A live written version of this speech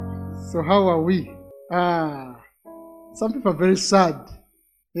So how are we? Some people are very sad.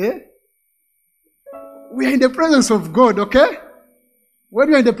 Yeah? We are in the presence of God, okay? When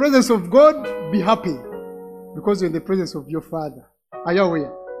you are in the presence of God, be happy. Because you're in the presence of your Father. Are you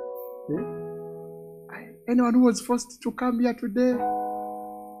aware? Yeah? Anyone who was forced to come here today,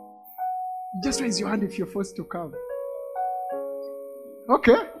 just raise your hand if you're forced to come.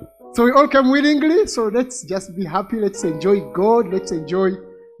 Okay? So we all came willingly, so let's just be happy. Let's enjoy God. Let's enjoy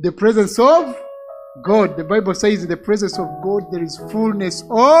the presence of God. The Bible says in the presence of God there is fullness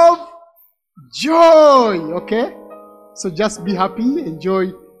of joy. Okay? So just be happy,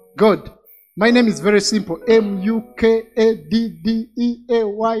 enjoy God. My name is very simple.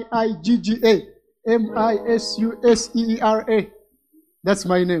 Mukaddeyayigga. Misuseera. That's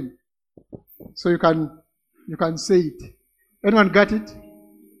my name. So you can say it. Anyone got it?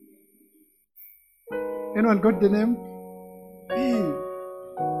 Anyone got the name? Hey.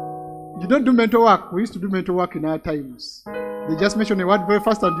 You don't do mental work. We used to do mental work in our times. They just mention a word very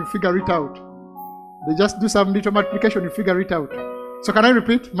fast and you figure it out. They just do some little multiplication, you figure it out. So can I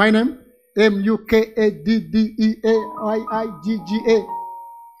repeat? My name? Mukaddeyayigga.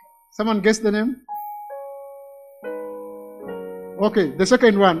 Someone guess the name? Okay, the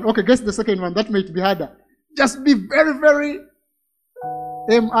second one. Okay, guess the second one. That might be harder. Just be very, very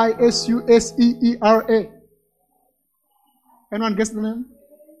Misuseera. Anyone guess the name?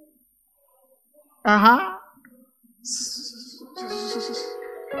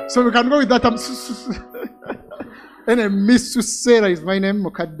 So we can go with that. And Misuseera is my name,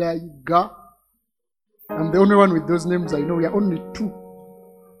 Mukaddeyayigga. I'm the only one with those names I know. We are only two.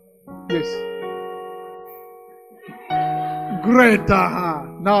 Yes. Great.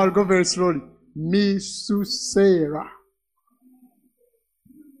 Now I'll go very slowly. Misuseera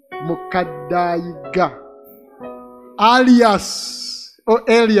Mukaddeyayigga. Alias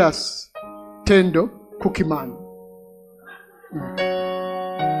Tendo Cookie Man.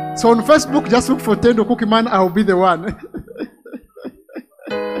 So on Facebook, just look for Tendo Cookie Man. I'll be the one.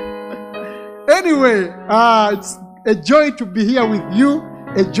 Anyway, it's a joy to be here with you.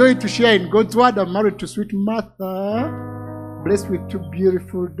 A joy to share in God's word. I'm married to sweet Martha, blessed with two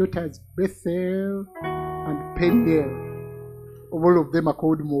beautiful daughters, Bethel and Pendel. All of them are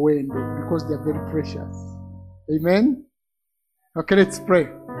called Moendo because they are very precious. Amen? Okay, let's pray.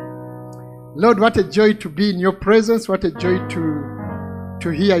 Lord, what a joy to be in your presence. What a joy to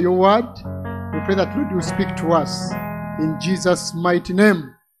hear your word. We pray that Lord will speak to us in Jesus' mighty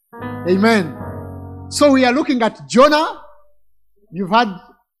name. Amen. So we are looking at Jonah. You've had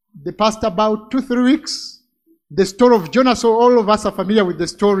the past about 2-3 weeks the story of Jonah. So all of us are familiar with the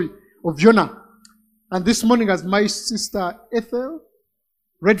story of Jonah. And this morning, as my sister Ethel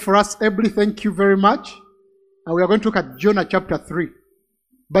read for us, Ebly, thank you very much. And we are going to look at Jonah chapter 3.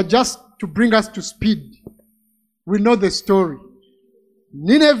 But just to bring us to speed, we know the story.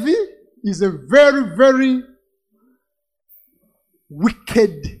 Nineveh is a very, very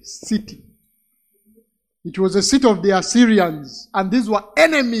wicked city. It was a city of the Assyrians, and these were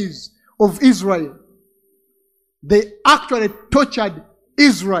enemies of Israel. They actually tortured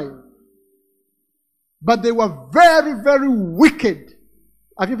Israel. But they were very, very wicked.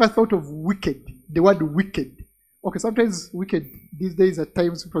 Have you ever thought of wicked? The word wicked. Okay, sometimes wicked these days at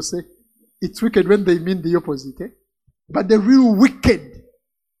times people say it's wicked when they mean the opposite. But the real wicked.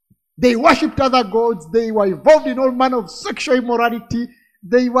 They worshipped other gods. They were involved in all manner of sexual immorality.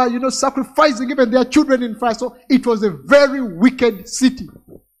 They were, sacrificing even their children in fire. So it was a very wicked city.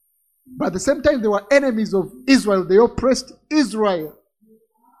 But at the same time, they were enemies of Israel. They oppressed Israel.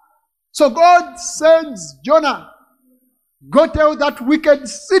 So God sends Jonah. Go tell that wicked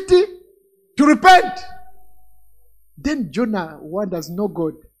city to repent. Then Jonah wonders, no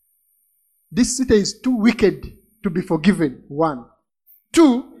God. This city is too wicked to be forgiven. 1.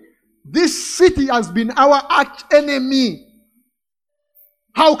 2, this city has been our arch enemy.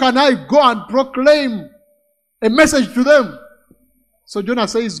 How can I go and proclaim a message to them? So Jonah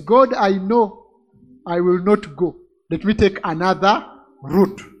says, God, I know I will not go. Let me take another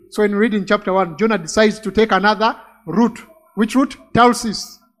route. So in reading chapter 1, Jonah decides to take another route. Which route?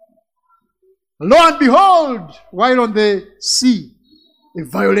 Tarsus. Lo and behold, while on the sea, a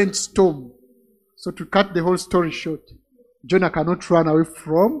violent storm. So to cut the whole story short, Jonah cannot run away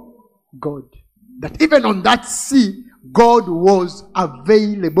from God. That even on that sea, God was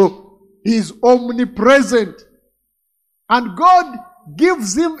available. He is omnipresent. And God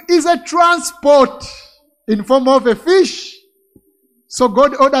gives him is a transport in form of a fish. So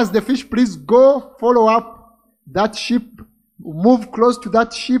God orders the fish, please go follow up that ship, move close to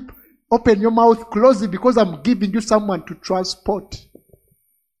that ship, open your mouth closely because I'm giving you someone to transport.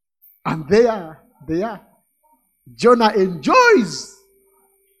 And there they are. Jonah enjoys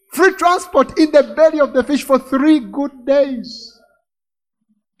free transport in the belly of the fish for 3 good days.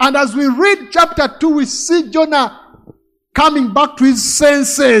 And as we read chapter 2, we see Jonah coming back to his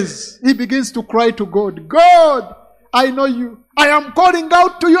senses. He begins to cry to God. God, I know you. I am calling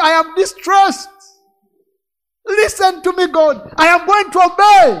out to you. I am distressed. Listen to me, God. I am going to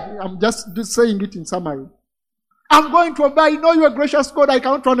obey. I'm just saying it in summary. I'm going to obey. I know you are gracious God. I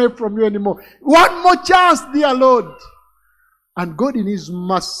cannot run away from you anymore. One more chance, dear Lord. And God in his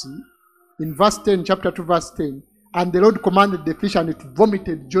mercy, in verse 10, chapter 2, verse 10, and the Lord commanded the fish and it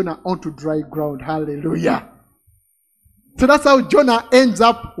vomited Jonah onto dry ground. Hallelujah. So that's how Jonah ends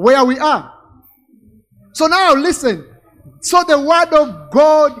up where we are. So now listen. So the word of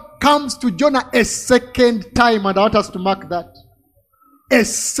God comes to Jonah a second time. And I want us to mark that. A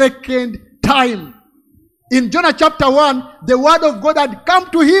second time. In Jonah chapter 1, the word of God had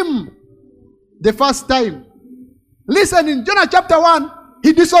come to him the first time. Listen, in Jonah chapter 1,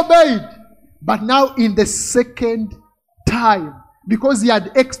 he disobeyed. But now in the second time, because he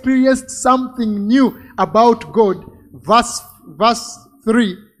had experienced something new about God, verse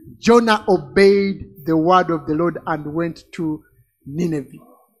 3, Jonah obeyed the word of the Lord and went to Nineveh.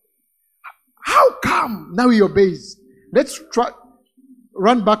 How come now he obeys? Let's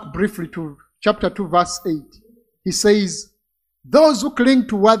run back briefly to chapter 2, verse 8. He says, those who cling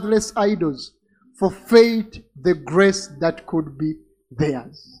to worthless idols forfeit the grace that could be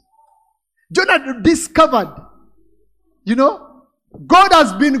theirs. Jonah discovered, God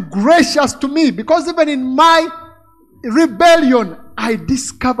has been gracious to me because even in my rebellion, I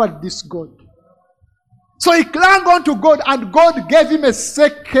discovered this God. So he clung on to God and God gave him a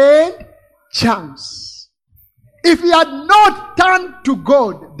second chance. If he had not turned to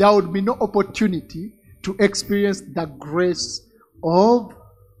God, there would be no opportunity to experience the grace of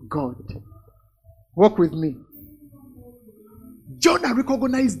God. Walk with me. Jonah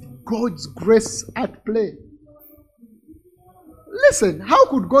recognized God's grace at play. Listen, how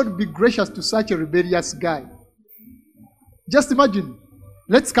could God be gracious to such a rebellious guy? Just imagine.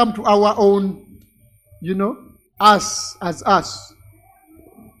 Let's come to our own, us as us.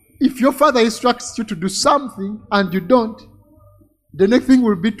 If your father instructs you to do something and you don't, the next thing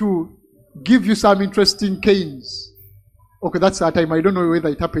will be to give you some interesting canes. Okay, that's our time. I don't know whether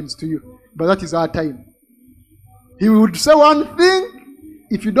it happens to you, but that is our time. He would say one thing.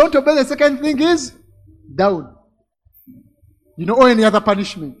 If you don't obey, the second thing is down. Or any other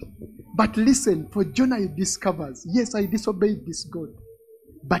punishment. But listen, for Jonah he discovers, yes, I disobeyed this God.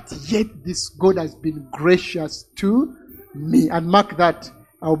 But yet this God has been gracious to me. And mark that,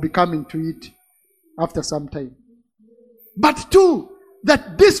 I'll be coming to it after some time. But 2,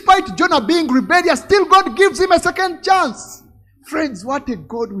 that despite Jonah being rebellious, still God gives him a second chance. Friends, what a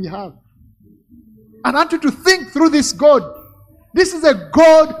God we have. And I want you to think through this God. This is a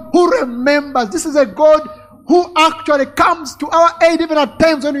God who remembers. This is a God who actually comes to our aid even at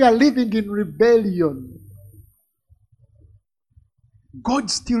times when we are living in rebellion.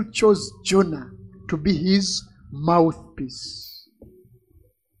 God still chose Jonah to be his mouthpiece.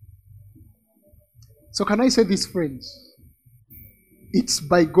 So can I say this, friends? It's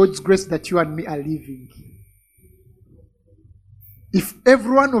by God's grace that you and me are living. If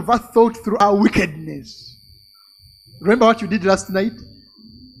every one of us thought through our wickedness, remember what you did last night?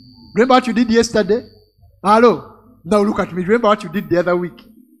 Remember what you did yesterday? Hello? Now look at me. Remember what you did the other week?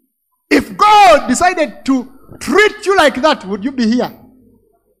 If God decided to treat you like that, would you be here?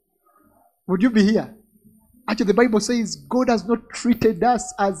 Would you be here? Actually, the Bible says God has not treated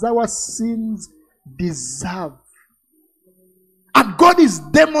us as our sins deserve. And God is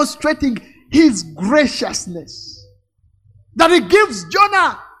demonstrating his graciousness. That he gives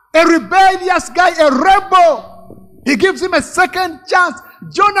Jonah, a rebellious guy, a rebel. He gives him a second chance.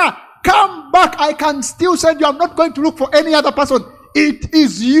 Jonah, come back. I can still send you. I'm not going to look for any other person. It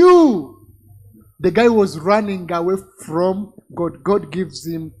is you. The guy was running away from God. God gives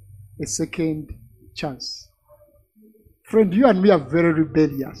him a second chance. Friend, you and me are very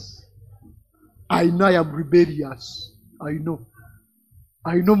rebellious. I know I am rebellious. I know.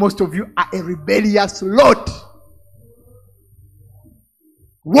 I know most of you are a rebellious lot.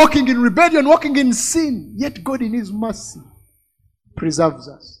 Walking in rebellion, walking in sin. Yet God in his mercy preserves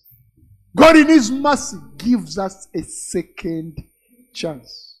us. God in his mercy gives us a second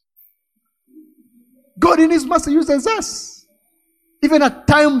chance. God in his mercy uses us. Even at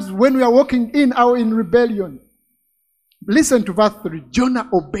times when we are walking in or in rebellion. Listen to verse 3. Jonah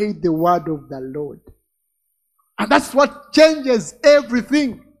obeyed the word of the Lord. And that's what changes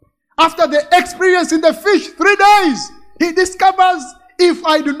everything. After the experience in the fish, 3 days, he discovers if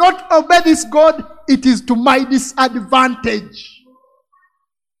I do not obey this God, it is to my disadvantage.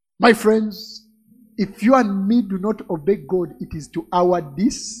 My friends, if you and me do not obey God, it is to our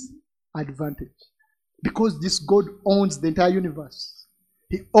disadvantage. Because this God owns the entire universe.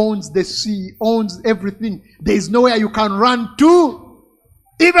 He owns the sea, He owns everything. There is nowhere you can run to.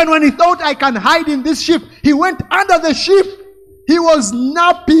 Even when he thought I can hide in this ship, he went under the ship. He was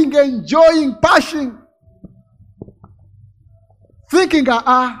napping, enjoying, passion. Thinking,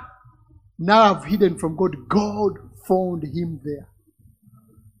 now I've hidden from God. God found him there.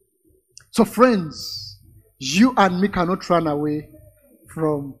 So friends, you and me cannot run away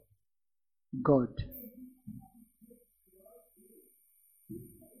from God.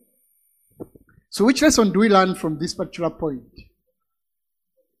 So which lesson do we learn from this particular point?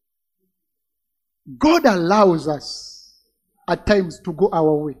 God allows us at times to go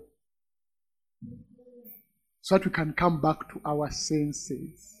our way so that we can come back to our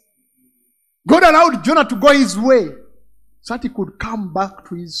senses. God allowed Jonah to go his way so that he could come back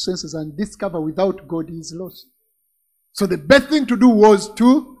to his senses and discover without God he is lost. So the best thing to do was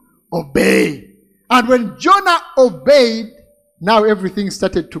to obey. And when Jonah obeyed, now everything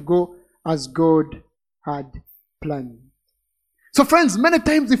started to go as God had planned. So friends, many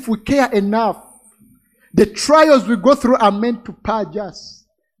times if we care enough, the trials we go through are meant to purge us.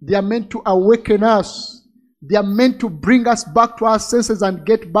 They are meant to awaken us. They are meant to bring us back to our senses and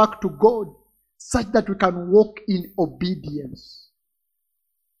get back to God, such that we can walk in obedience.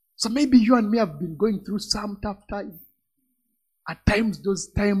 So maybe you and me have been going through some tough times. At times, those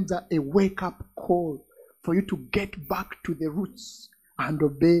times are a wake-up call for you to get back to the roots and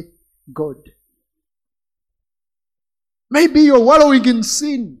obey God. Maybe you're wallowing in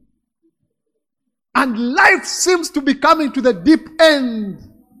sin, and life seems to be coming to the deep end.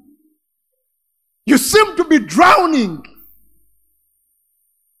 You seem to be drowning.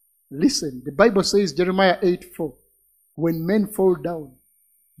 Listen, the Bible says, Jeremiah 8:4, when men fall down,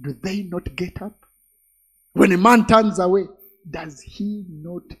 do they not get up? When a man turns away, does he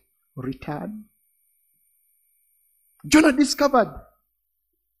not return? Jonah discovered,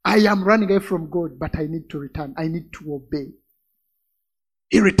 I am running away from God, but I need to return. I need to obey.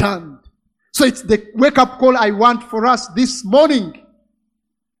 He returned. So it's the wake-up call I want for us this morning.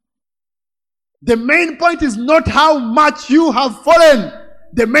 The main point is not how much you have fallen.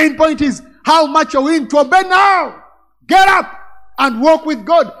 The main point is how much you're willing to obey now. Get up and walk with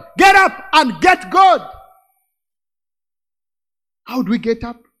God. Get up and get God. How do we get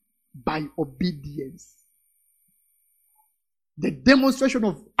up? By obedience. The demonstration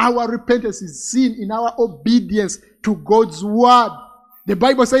of our repentance is seen in our obedience to God's word. The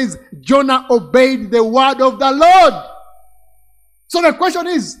Bible says Jonah obeyed the word of the Lord. So the question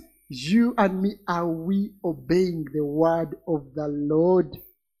is, you and me, are we obeying the word of the Lord?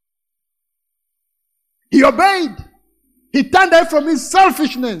 He obeyed. He turned away from his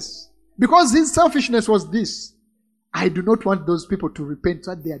selfishness. Because his selfishness was this: I do not want those people to repent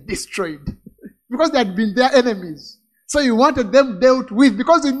so that they are destroyed. Because they had been their enemies. So he wanted them dealt with.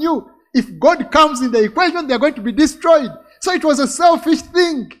 Because he knew if God comes in the equation, they are going to be destroyed. So it was a selfish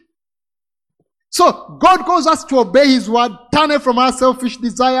thing. So God calls us to obey his word, turn away from our selfish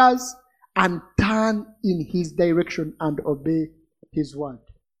desires, and turn in his direction and obey his word.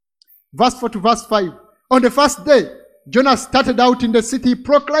 Verse 4 to verse 5. On the first day, Jonah started out in the city,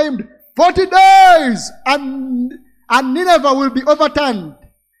 proclaimed, 40 days and Nineveh will be overturned.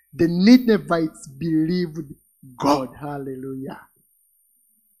 The Ninevites believed God. Hallelujah.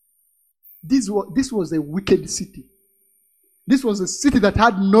 This was a wicked city. This was a city that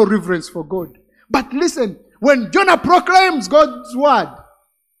had no reverence for God. But listen, when Jonah proclaims God's word,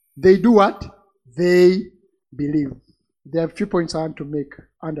 they do what? They believe. There are a few points I want to make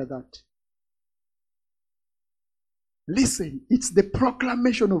under that. Listen, it's the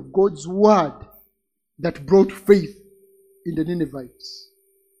proclamation of God's word that brought faith in the Ninevites.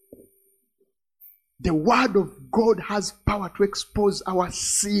 The word of God has power to expose our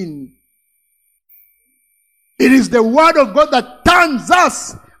sin. It is the word of God that turns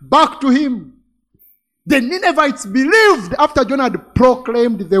us back to him. The Ninevites believed after Jonah had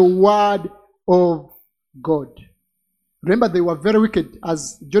proclaimed the word of God. Remember, they were very wicked,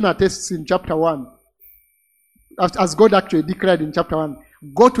 as Jonah attests in chapter 1. As God actually declared in chapter 1.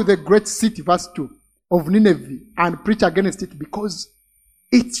 Go to the great city, verse 2, of Nineveh and preach against it, because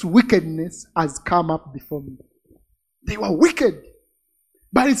its wickedness has come up before me. They were wicked.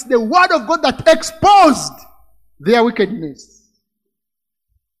 But it's the word of God that exposed their wickedness.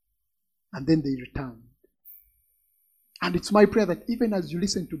 And then they returned. And it's my prayer that even as you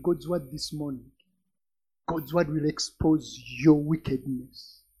listen to God's word this morning, God's word will expose your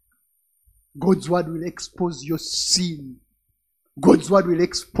wickedness. God's word will expose your sin. God's word will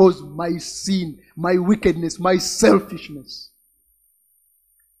expose my sin, my wickedness, my selfishness.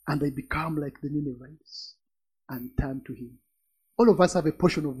 And they become like the Ninevites and turn to him. All of us have a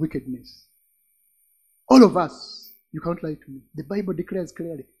portion of wickedness. All of us. You can't lie to me. The Bible declares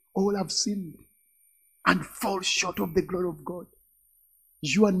clearly, all have sinned and fall short of the glory of God.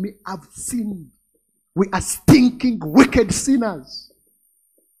 You and me have sinned. We are stinking, wicked sinners.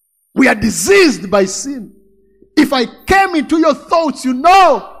 We are diseased by sin. If I came into your thoughts, you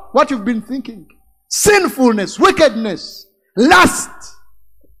know what you've been thinking. Sinfulness, wickedness, lust,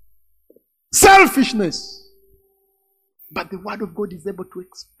 selfishness. But the word of God is able to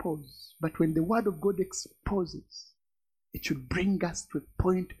expose. But when the word of God exposes, it should bring us to a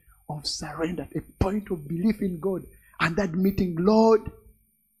point of surrender, a point of belief in God. And that meeting, Lord,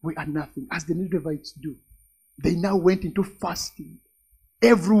 we are nothing. As the Ninevites do. They now went into fasting.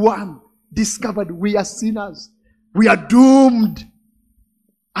 Everyone discovered we are sinners. We are doomed.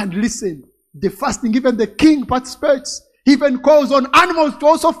 And listen, the fasting, even the king participates. He even calls on animals to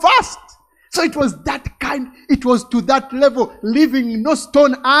also fast. So it was that kind, it was to that level, leaving no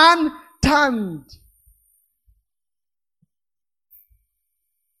stone unturned.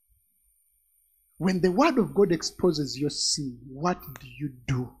 When the word of God exposes your sin, what do you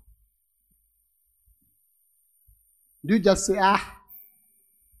do? Do you just say,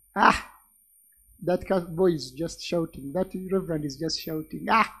 that boy is just shouting, that reverend is just shouting,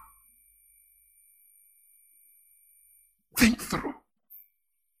 Think through.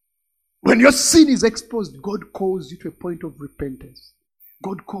 When your sin is exposed, God calls you to a point of repentance.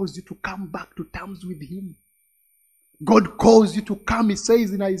 God calls you to come back to terms with him. God calls you to come, he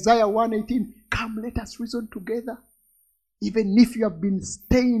says in Isaiah 1:18, come, let us reason together. Even if you have been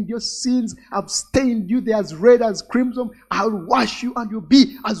stained, your sins have stained you, they're as red as crimson, I'll wash you and you'll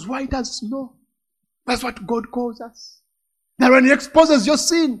be as white as snow. That's what God calls us. Now when he exposes your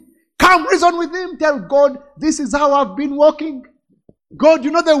sin, come reason with him. Tell God, this is how I've been walking. God, you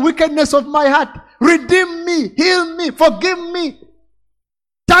know the wickedness of my heart. Redeem me, heal me, forgive me.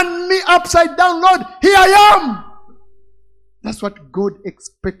 Turn me upside down, Lord. Here I am. That's what God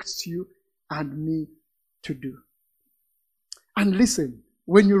expects you and me to do. And listen,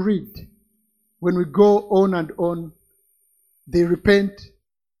 when you read, when we go on and on, they repent.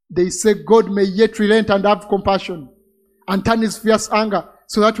 They say, God may yet relent and have compassion and turn his fierce anger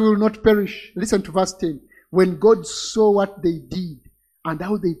so that we will not perish. Listen to verse 10. When God saw what they did and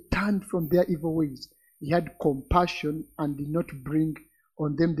how they turned from their evil ways, he had compassion and did not bring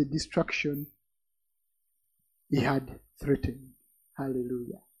on them the destruction he had threatened.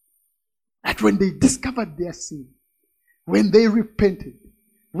 Hallelujah. That when they discovered their sin, when they repented,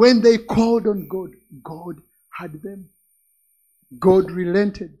 when they called on God, God had them. God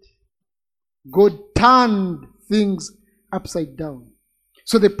relented. God turned things upside down.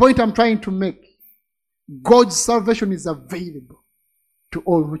 So the point I'm trying to make, God's salvation is available to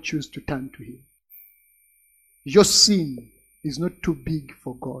all who choose to turn to him. Your sin is not too big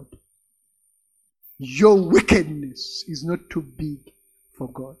for God. Your wickedness is not too big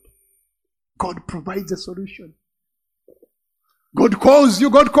for God. God provides a solution. God calls you,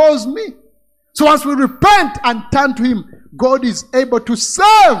 God calls me. So once we repent and turn to him, God is able to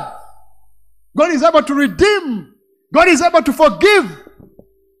save. God is able to redeem. God is able to forgive.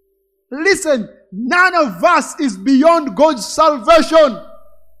 Listen, none of us is beyond God's salvation.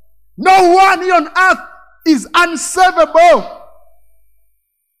 No one here on earth is unsavable.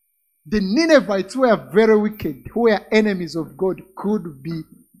 The Ninevites who were very wicked, who were enemies of God,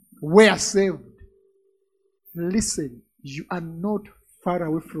 were saved. Listen, you are not far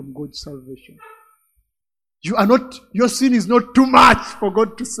away from God's salvation. Your sin is not too much for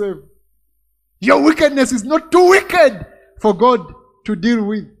God to save. Your wickedness is not too wicked for God to deal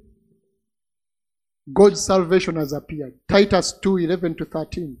with. God's salvation has appeared. Titus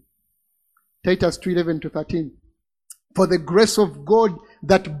 2:11-13. Titus 2:11-13. For the grace of God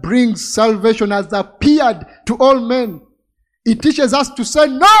that brings salvation has appeared to all men. It teaches us to say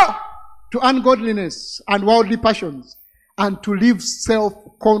no to ungodliness and worldly passions, and to live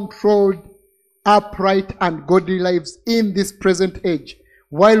self-controlled, upright, and godly lives in this present age,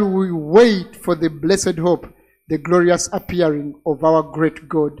 while we wait for the blessed hope, the glorious appearing of our great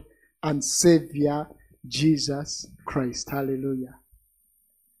God and Savior, Jesus Christ. Hallelujah.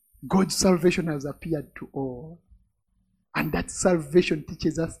 God's salvation has appeared to all. And that salvation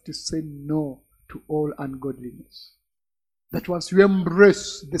teaches us to say no to all ungodliness. That once you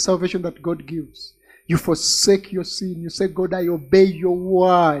embrace the salvation that God gives, you forsake your sin. You say, God, I obey your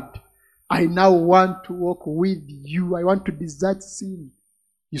word. I now want to walk with you. I want to desert sin.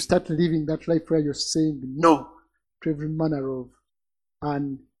 You start living that life where you're saying no to every manner of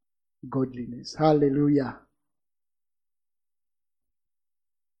ungodliness. Hallelujah.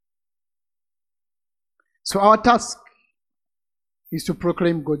 So our task is to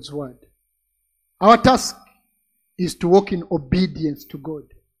proclaim God's word. Our task is to walk in obedience to God.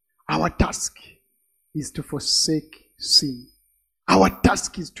 Our task is to forsake sin. Our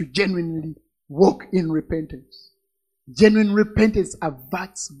task is to genuinely walk in repentance. Genuine repentance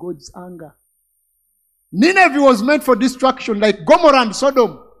averts God's anger. Nineveh was meant for destruction like Gomorrah and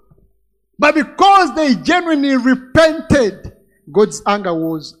Sodom. But because they genuinely repented, God's anger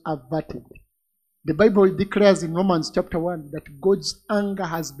was averted. The Bible declares in Romans chapter 1 that God's anger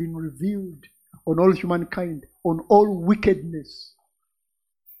has been revealed on all humankind, on all wickedness.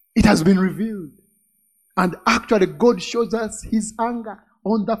 It has been revealed. And actually God shows us his anger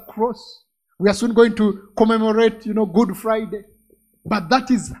on the cross. We are soon going to commemorate, Good Friday. But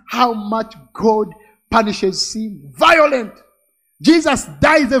that is how much God punishes sin. Violent. Jesus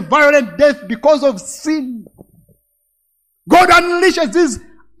dies a violent death because of sin. God unleashes his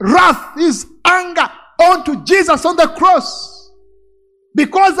wrath, his anger onto Jesus on the cross.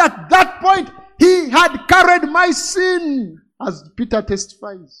 Because at that point, he had carried my sin, as Peter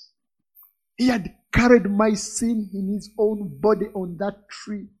testifies. He had carried my sin in his own body on that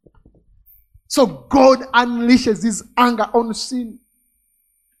tree. So God unleashes his anger on sin.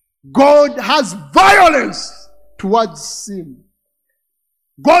 God has violence towards sin.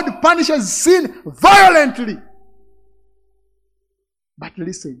 God punishes sin violently. But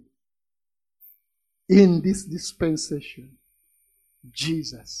listen, in this dispensation,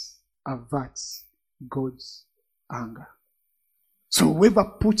 Jesus averts God's anger. So whoever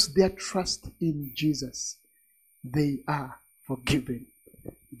puts their trust in Jesus, they are forgiven.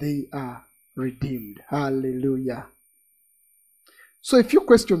 They are redeemed. Hallelujah. So a few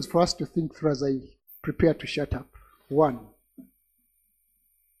questions for us to think through as I prepare to shut up. One.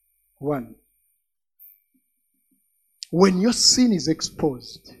 When your sin is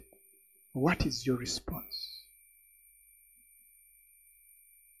exposed, what is your response?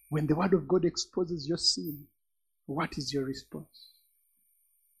 When the word of God exposes your sin, what is your response?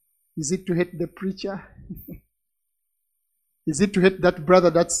 Is it to hate the preacher? Is it to hate that brother,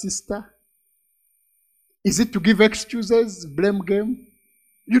 that sister? Is it to give excuses, blame game?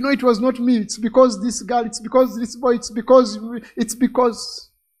 It was not me. It's because this girl. It's because this boy. It's because.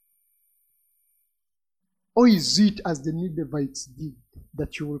 Or is it as the Ninevites did,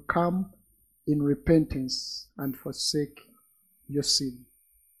 that you will come in repentance and forsake your sin?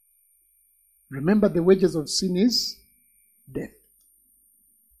 Remember, the wages of sin is death.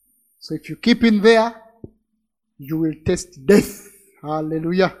 So if you keep in there, you will taste death.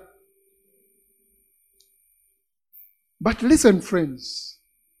 Hallelujah. But listen, friends,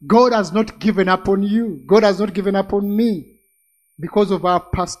 God has not given up on you. God has not given up on me because of our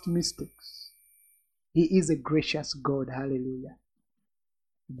past mistakes. He is a gracious God. Hallelujah.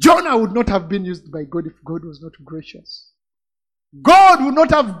 Jonah would not have been used by God if God was not gracious. God would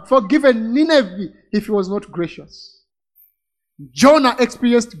not have forgiven Nineveh if he was not gracious. Jonah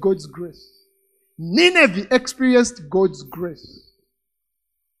experienced God's grace. Nineveh experienced God's grace.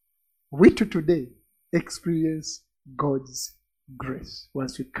 We too today experience God's grace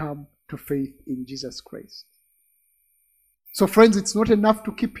once we come to faith in Jesus Christ. So friends, it's not enough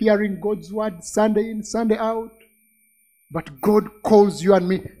to keep hearing God's word Sunday in, Sunday out. But God calls you and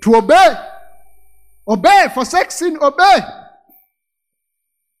me to obey. Obey, forsake sin, obey.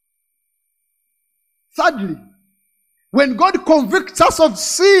 Thirdly, when God convicts us of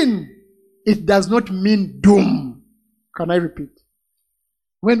sin, it does not mean doom. Can I repeat?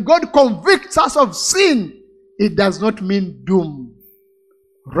 When God convicts us of sin, it does not mean doom.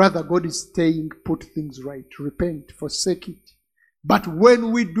 Rather, God is saying, put things right, repent, forsake it. But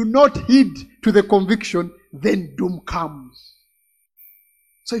when we do not heed to the conviction, then doom comes.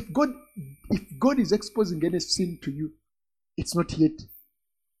 So if God is exposing any sin to you, it's not yet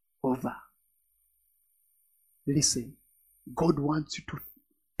over. Listen, God wants you to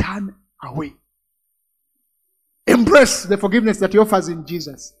turn away. Embrace the forgiveness that he offers in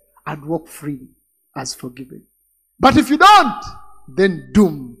Jesus and walk freely as forgiven. But if you don't, then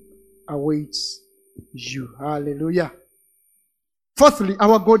doom awaits you. Hallelujah. Fourthly,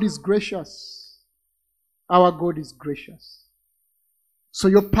 our God is gracious. Our God is gracious. So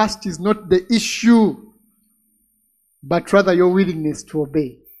your past is not the issue, but rather your willingness to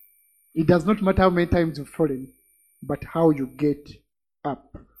obey. It does not matter how many times you've fallen, but how you get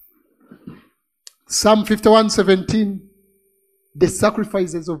up. Psalm 51:17 The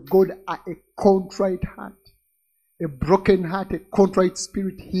sacrifices of God are a contrite heart. A broken heart, a contrite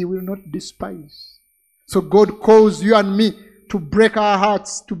spirit, He will not despise. So God calls you and me to break our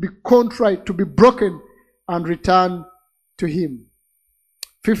hearts, to be contrite, to be broken, and return to Him.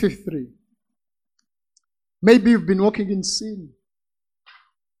 53. Maybe you've been walking in sin.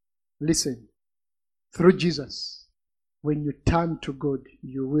 Listen, through Jesus, when you turn to God,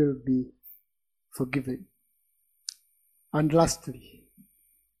 you will be forgiven. And lastly,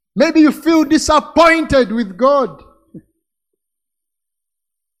 maybe you feel disappointed with God.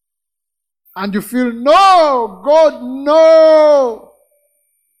 And you feel, no, God, no.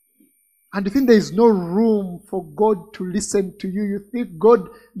 And you think there is no room for God to listen to you. You think, God,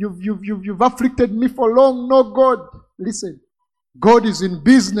 you've afflicted me for long. No, God. Listen, God is in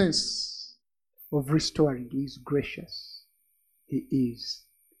business of restoring. He is gracious. He is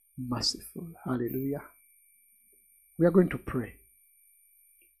merciful. Hallelujah. We are going to pray.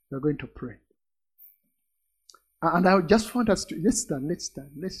 We are going to pray. And I just want us to, let's stand.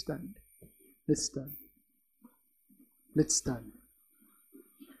 Let's stand.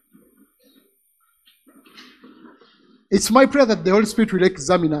 It's my prayer that the Holy Spirit will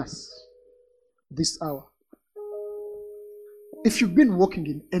examine us this hour. If you've been walking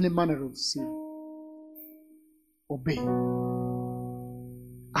in any manner of sin, obey.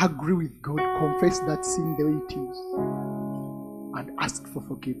 Agree with God, confess that sin the way it is, and ask for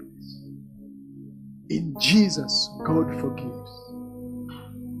forgiveness. In Jesus, God forgives.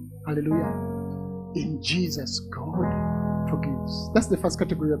 Hallelujah. In Jesus, God forgives. That's the first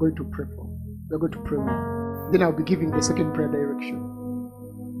category we are going to pray for. We are going to pray with. Then I'll be giving the second prayer direction.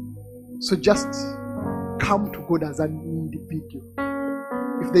 So just come to God as an individual.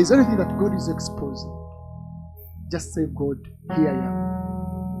 If there is anything that God is exposing, just say, God, here I am.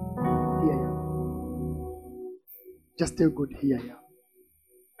 Here I am. Just tell God, here I am.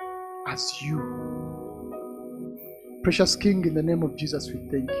 As you. Precious King, in the name of Jesus, we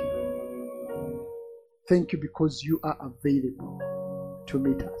thank you. Thank you because you are available to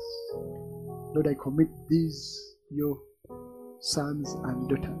meet us. Lord, I commit these, your sons and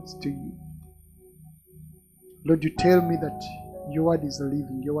daughters, to you. Lord, you tell me that your word is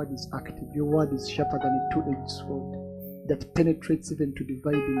living, your word is active, your word is sharper than a two-edged sword that penetrates even to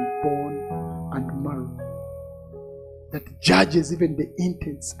dividing bone and marrow, that judges even the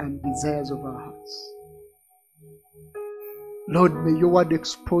intents and desires of our hearts. Lord, may your word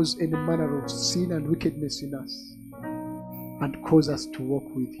expose any manner of sin and wickedness in us and cause us to walk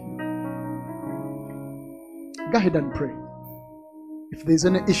with you. Go ahead and pray. If there's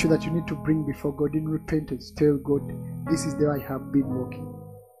any issue that you need to bring before God in repentance, tell God, this is the way I have been walking.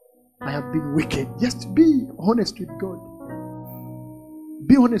 I have been wicked. Just be honest with God.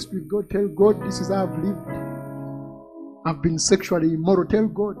 Be honest with God. Tell God, this is how I've lived. I've been sexually immoral. Tell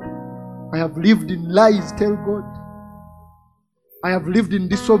God. I have lived in lies. Tell God. I have lived in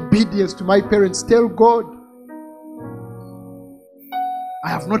disobedience to my parents. Tell God. I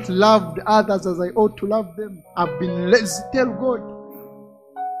have not loved others as I ought to love them. I've been lazy. Tell God.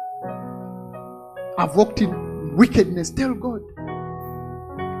 I've walked in wickedness. Tell God.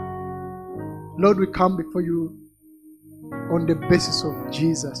 Lord, we come before you on the basis of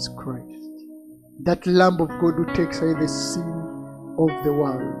Jesus Christ, that Lamb of God who takes away the sin of the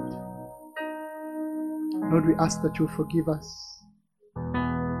world. Lord, we ask that you forgive us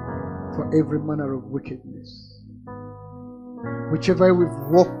for every manner of wickedness. Whichever we've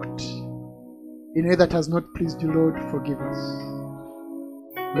walked in a way that has not pleased you, Lord, forgive us.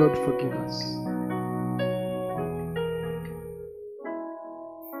 Lord, forgive us.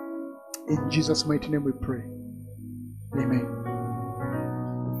 In Jesus' mighty name we pray. Amen.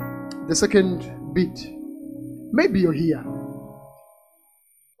 The second bit, maybe you're here,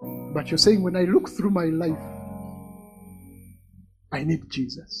 but you're saying, when I look through my life, I need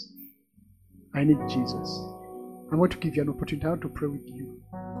Jesus. I need Jesus. I want to give you an opportunity. I want to pray with you.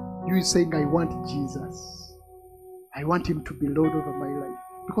 You is saying, I want Jesus. I want him to be Lord over my life.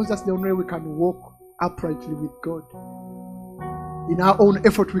 Because that's the only way we can walk uprightly with God. In our own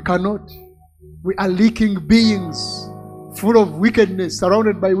effort, we cannot. We are leaking beings, full of wickedness,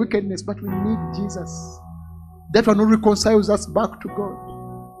 surrounded by wickedness, but we need Jesus. That one who reconciles us back to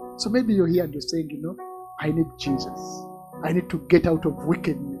God. So maybe you're here and you're saying, I need Jesus. I need to get out of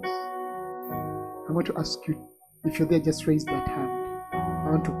wickedness. I want to ask you, if you're there, just raise that hand. I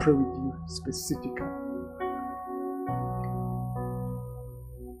want to pray with you specifically.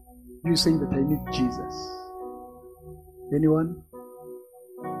 You're saying that I need Jesus. Anyone?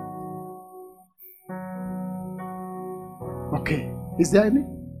 Okay. Is there any?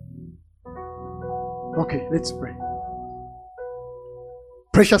 Okay, let's pray.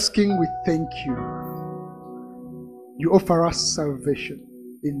 Precious King, we thank you. You offer us salvation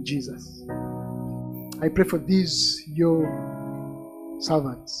in Jesus. I pray for these, your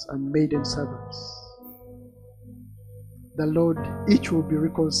servants and maiden servants. The Lord, each will be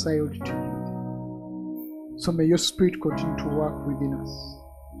reconciled to you. So may your Spirit continue to work within us.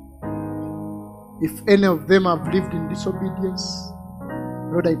 If any of them have lived in disobedience,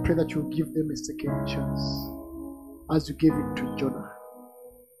 Lord, I pray that you give them a second chance, as you gave it to Jonah.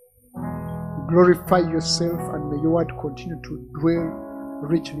 Glorify yourself, and may your word continue to dwell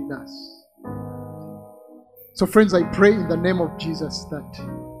richly in us. So friends, I pray in the name of Jesus that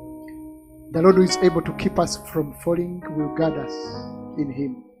the Lord who is able to keep us from falling will guard us in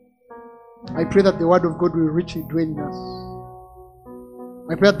him. I pray that the word of God will richly dwell in us.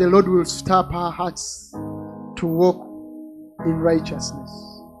 I pray that the Lord will stir up our hearts to walk in righteousness.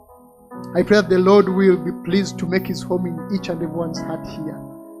 I pray that the Lord will be pleased to make his home in each and everyone's heart here.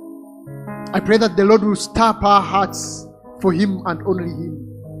 I pray that the Lord will stir up our hearts for him and only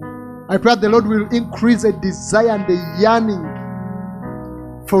him. I pray that the Lord will increase a desire and a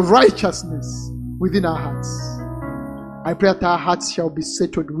yearning for righteousness within our hearts. I pray that our hearts shall be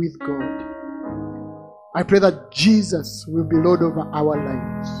settled with God. I pray that Jesus will be Lord over our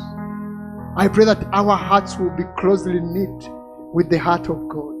lives. I pray that our hearts will be closely knit with the heart of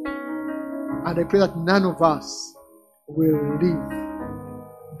God. And I pray that none of us will leave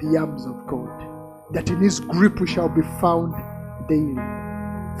the arms of God, that in his grip we shall be found daily.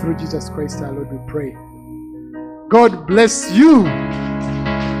 Through Jesus Christ our Lord we pray. God bless you.